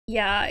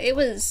Yeah, it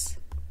was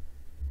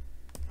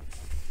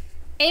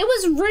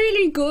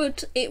really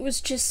good. It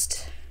was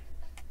just,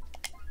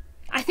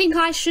 I think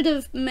I should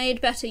have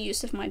made better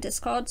use of my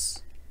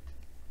discards.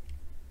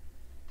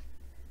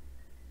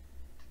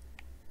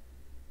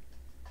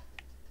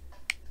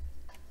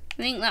 I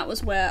think that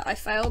was where I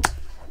failed.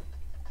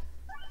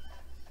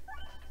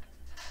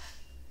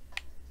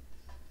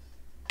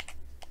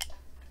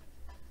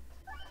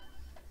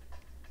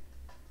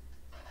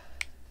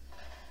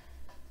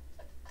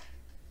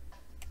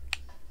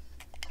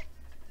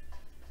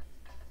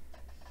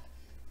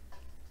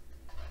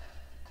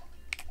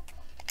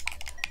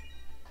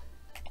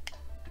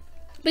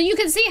 But you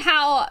can see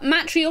how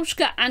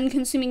Matryoshka and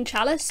Consuming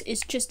Chalice is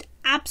just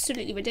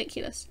absolutely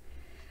ridiculous.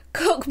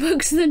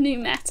 Cookbook's the new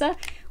meta.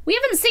 We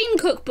haven't seen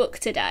Cookbook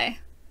today.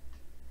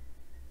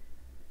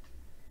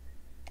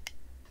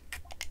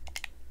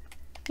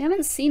 We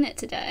haven't seen it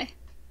today.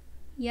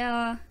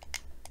 Yeah.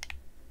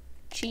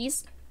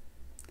 Cheese.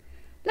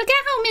 Look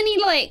at how many,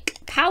 like,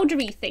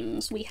 powdery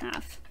things we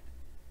have.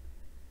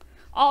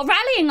 Our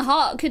Rallying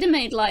Heart could have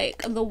made,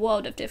 like, the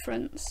world of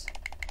difference.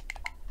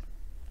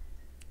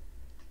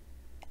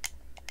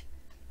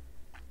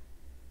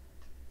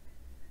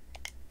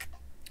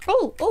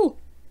 Oh,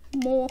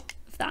 more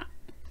of that.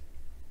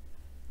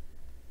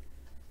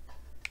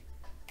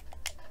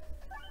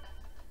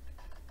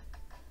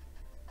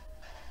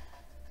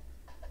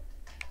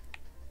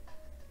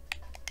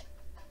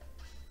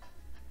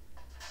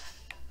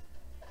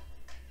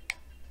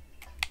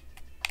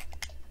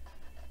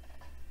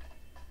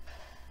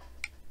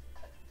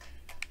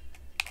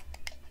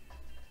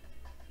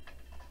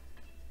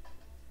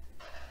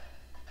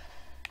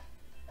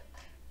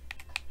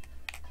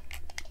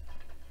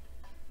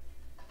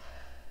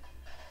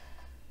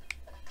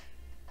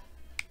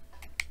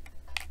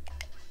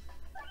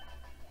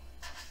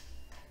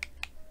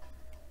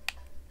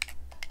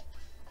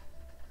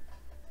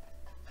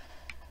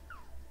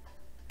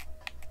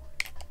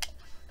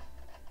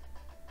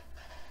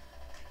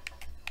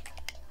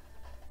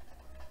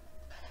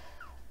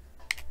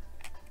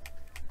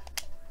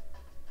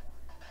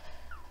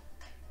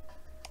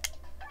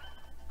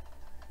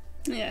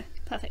 Yeah,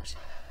 perfect.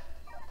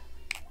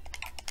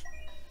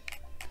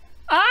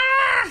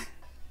 Ah!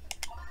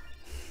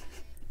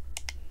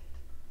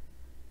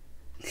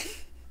 I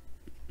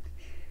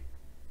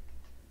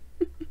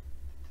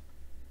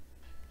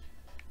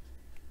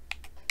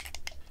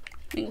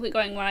think we're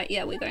going right.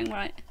 Yeah, we're going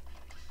right.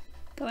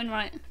 Going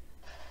right.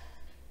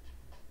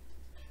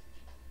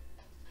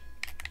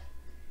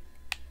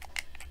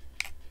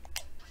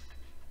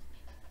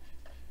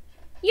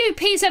 You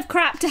piece of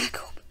crap,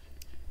 Dackle.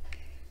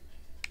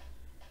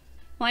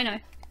 I know.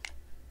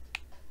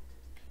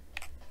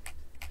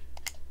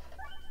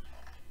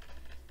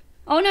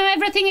 Oh no,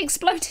 everything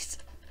exploded.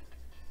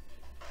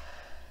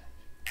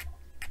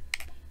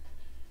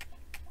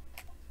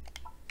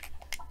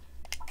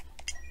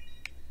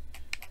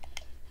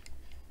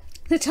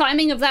 The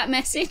timing of that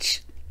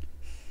message.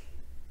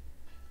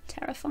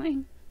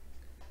 Terrifying.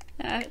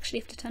 I actually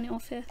have to turn it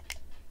off here.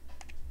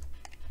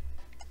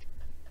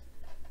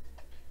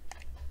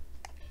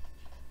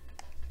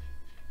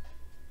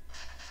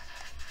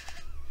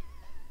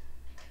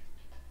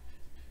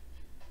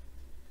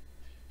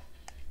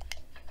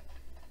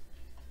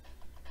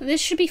 This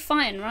should be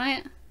fine,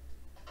 right?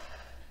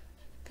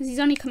 Because he's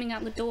only coming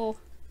out the door.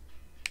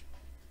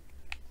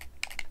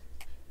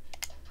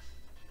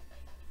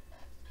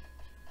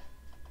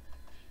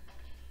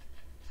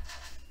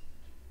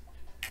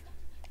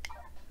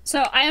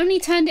 So I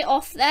only turned it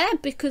off there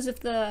because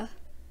of the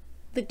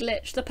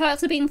glitch. The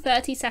perks are being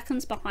 30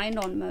 seconds behind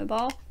on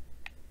mobile.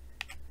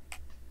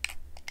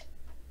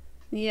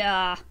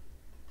 Yeah.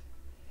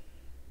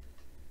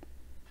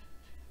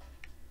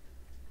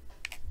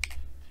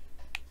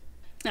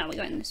 No, we're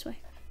going this way.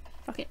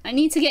 Fuck it. I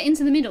need to get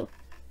into the middle.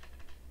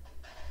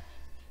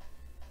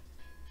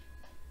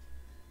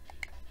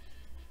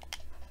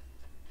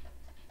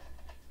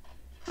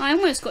 I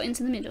almost got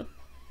into the middle.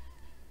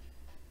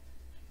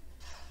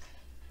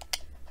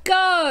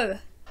 Go!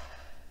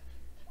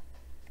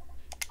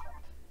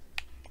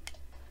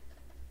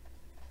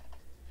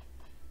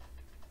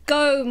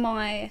 Go,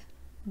 my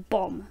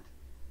bomb.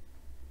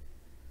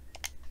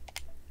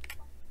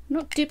 I'm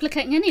not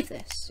duplicating any of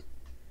this.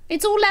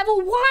 It's all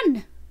level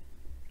 1!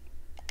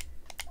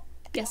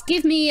 Yes,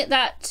 give me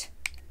that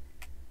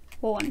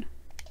horn.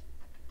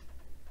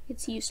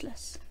 It's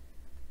useless.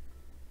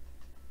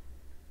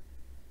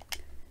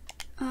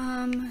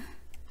 I'm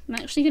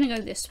actually gonna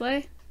go this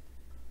way.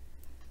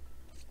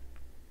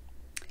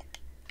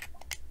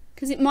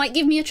 Because it might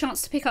give me a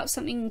chance to pick up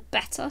something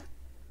better.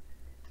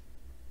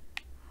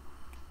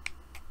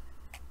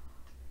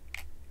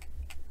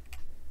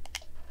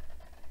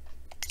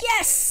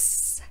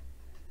 Yes!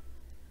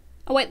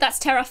 Oh wait, that's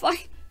terrifying.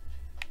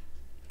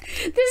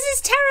 This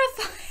is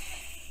terrifying.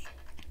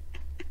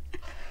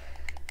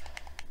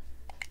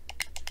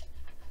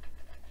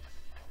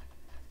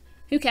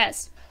 Who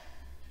cares?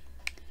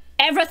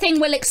 Everything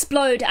will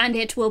explode and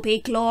it will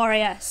be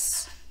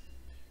glorious.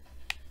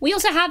 We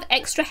also have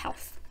extra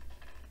health.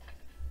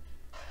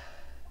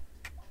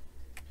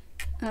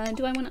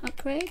 Do I want to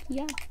upgrade?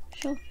 Yeah,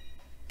 sure.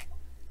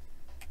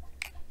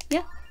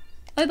 Yeah,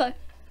 oboe.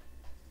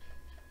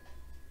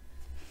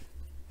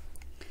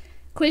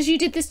 Quiz, you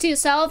did this to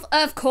yourself?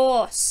 Of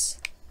course.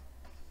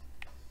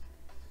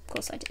 Of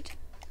course I did.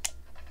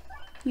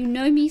 You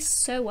know me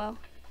so well.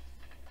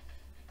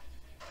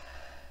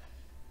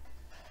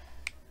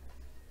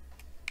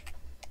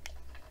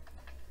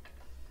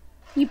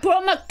 You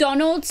brought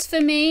McDonald's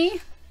for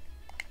me?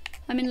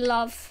 I'm in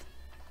love.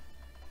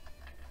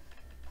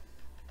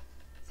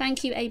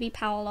 Thank you, AB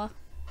Paola.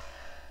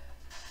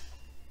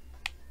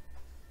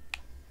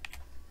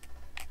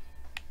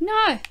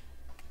 No!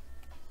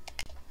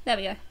 There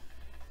we go.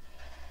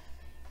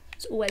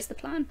 It's always the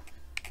plan.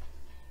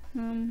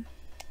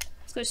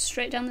 Let's go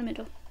straight down the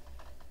middle.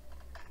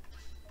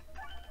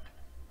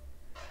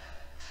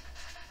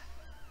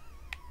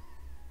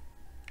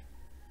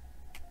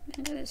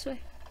 I'm gonna go this way.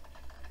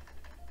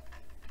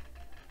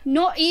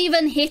 Not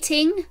even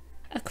hitting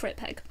a crit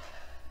peg.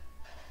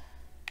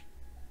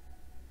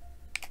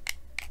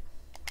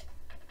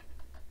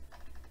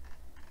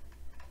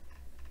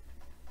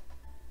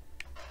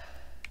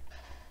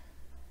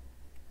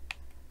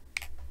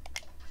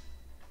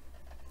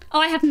 Oh,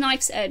 I have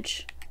knife's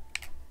edge.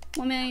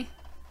 What am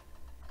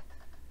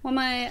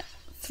I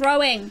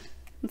throwing?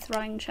 I'm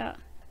throwing, chat.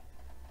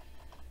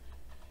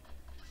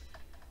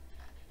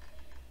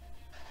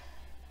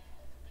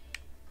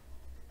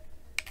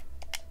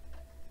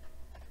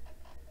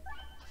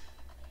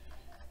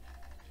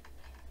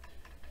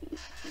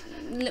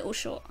 Little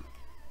short.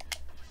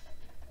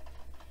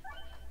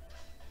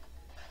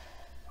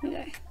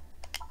 Okay.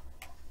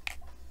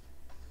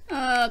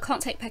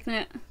 Can't take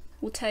Peglin.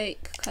 We'll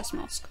take Curse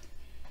Mask.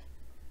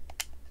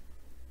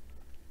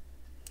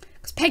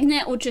 Because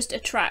Peglin will just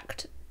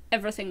attract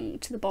everything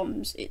to the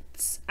bombs.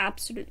 It's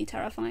absolutely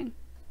terrifying.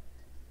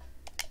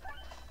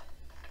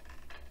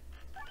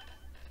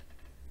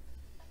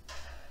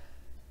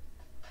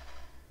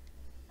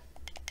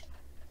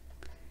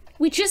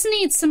 We just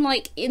need some,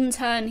 like,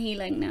 intern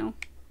healing now.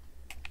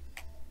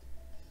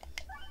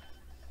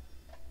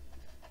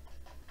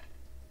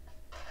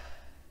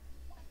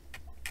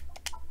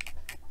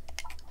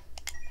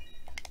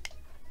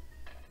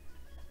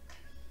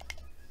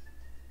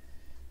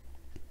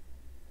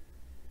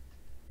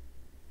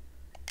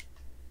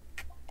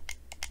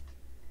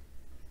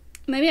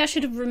 Maybe I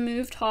should have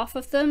removed half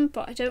of them,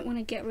 but I don't want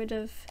to get rid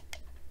of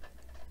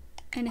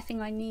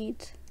anything I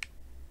need.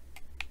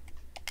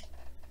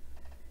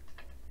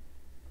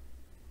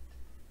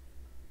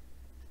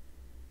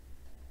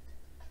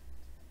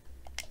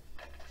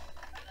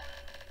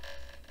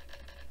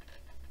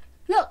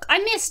 Look, I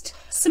missed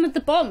some of the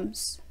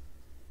bombs.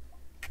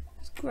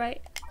 It's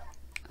great.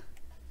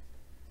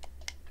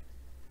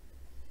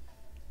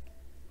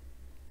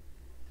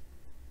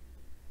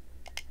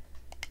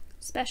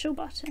 Special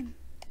button.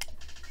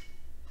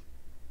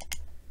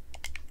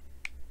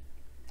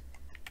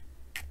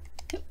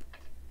 Yep.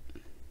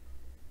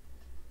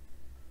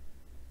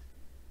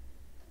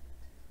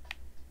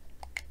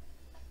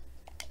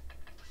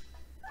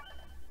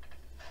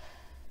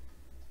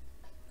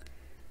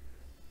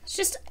 It's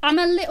just, I'm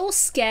a little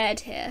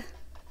scared here.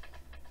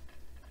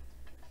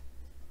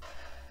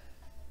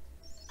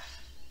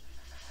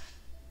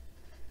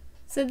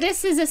 So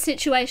this is a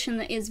situation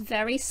that is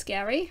very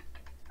scary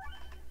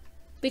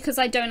because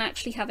I don't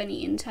actually have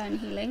any intern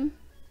healing.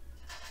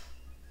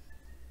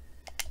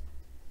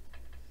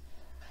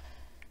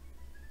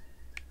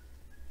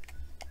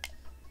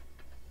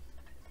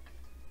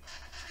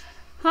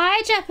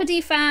 Hi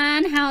Jeopardy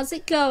fan, how's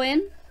it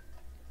going?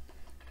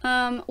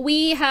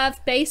 We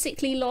have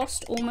basically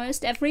lost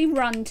almost every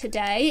run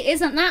today.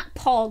 Isn't that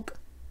pog?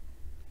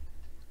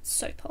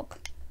 So pog.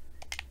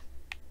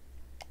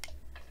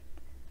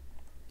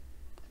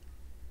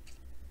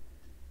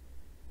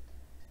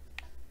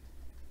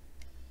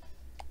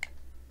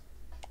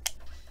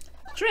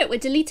 Screw it, we're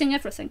deleting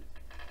everything.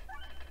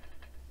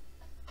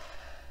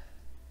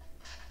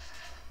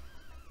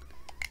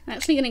 I'm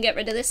actually going to get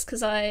rid of this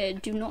because I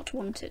do not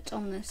want it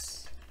on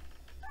this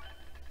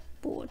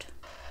board.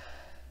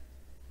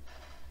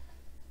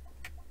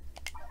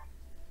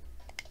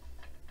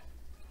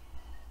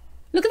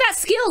 Look at that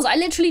skills! I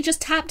literally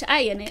just tapped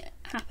A and it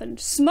happened.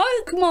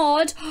 Smoke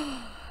mod!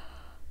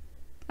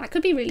 That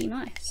could be really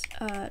nice.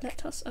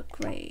 Let us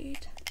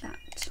upgrade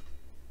that.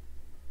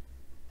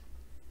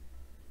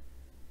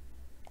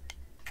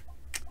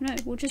 No,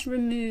 we'll just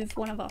remove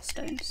one of our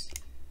stones.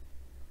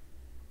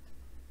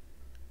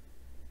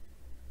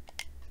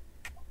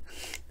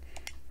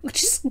 We'll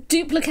just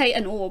duplicate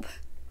an orb.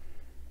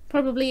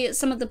 Probably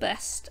some of the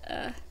best.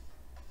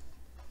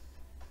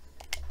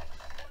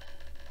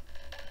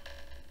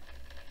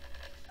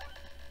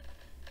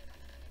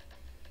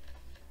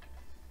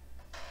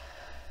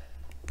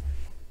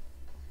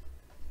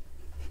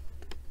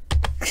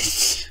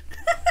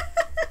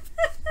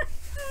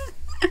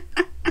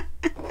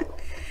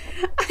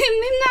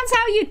 That's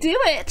how you do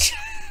it.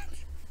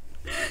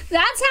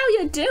 That's how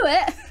you do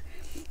it.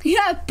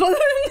 Yeah, boom.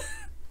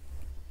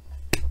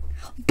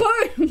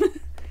 Boom.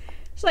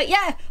 It's like,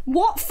 yeah,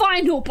 what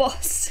final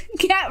boss?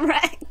 Get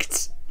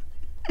wrecked.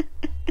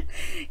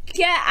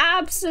 Get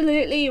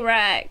absolutely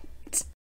wrecked.